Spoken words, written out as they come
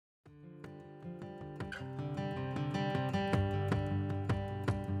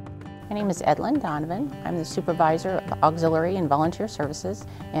My name is Edlyn Donovan. I'm the supervisor of auxiliary and volunteer services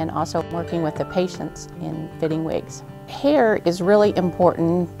and also working with the patients in fitting wigs. Hair is really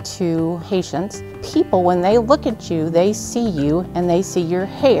important to patients. People, when they look at you, they see you and they see your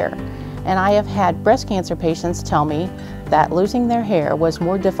hair. And I have had breast cancer patients tell me that losing their hair was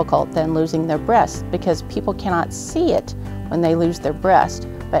more difficult than losing their breast because people cannot see it when they lose their breast,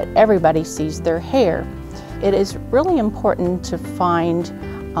 but everybody sees their hair. It is really important to find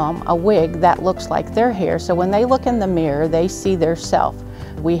a wig that looks like their hair, so when they look in the mirror, they see their self.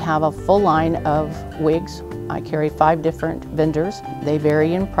 We have a full line of wigs. I carry 5 different vendors. They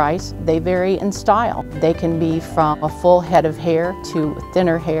vary in price, they vary in style. They can be from a full head of hair to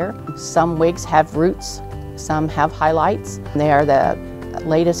thinner hair. Some wigs have roots, some have highlights. They are the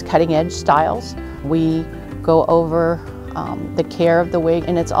latest cutting edge styles. We go over the care of the wig,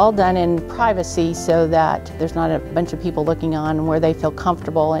 and it's all done in privacy so that there's not a bunch of people looking on, where they feel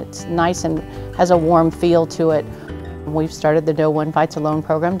comfortable. It's nice and has a warm feel to it. We've started the No One Fights Alone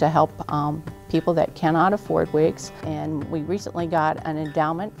program to help people that cannot afford wigs, and we recently got an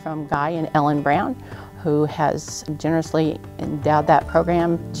endowment from Guy and Ellen Brown, who has generously endowed that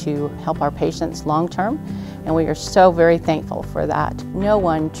program to help our patients long term, and we are so very thankful for that. No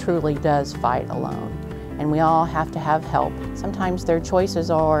one truly does fight alone, and we all have to have help. Sometimes their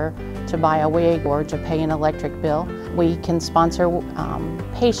choices are to buy a wig or to pay an electric bill. We can sponsor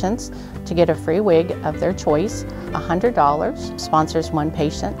patients to get a free wig of their choice. $100 sponsors 1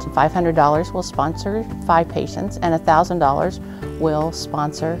 patient, $500 will sponsor 5 patients, and $1,000 will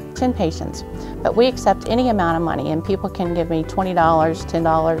sponsor 10 patients. But we accept any amount of money, and people can give me $20,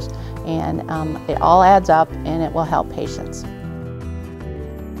 $10, and it all adds up and it will help patients.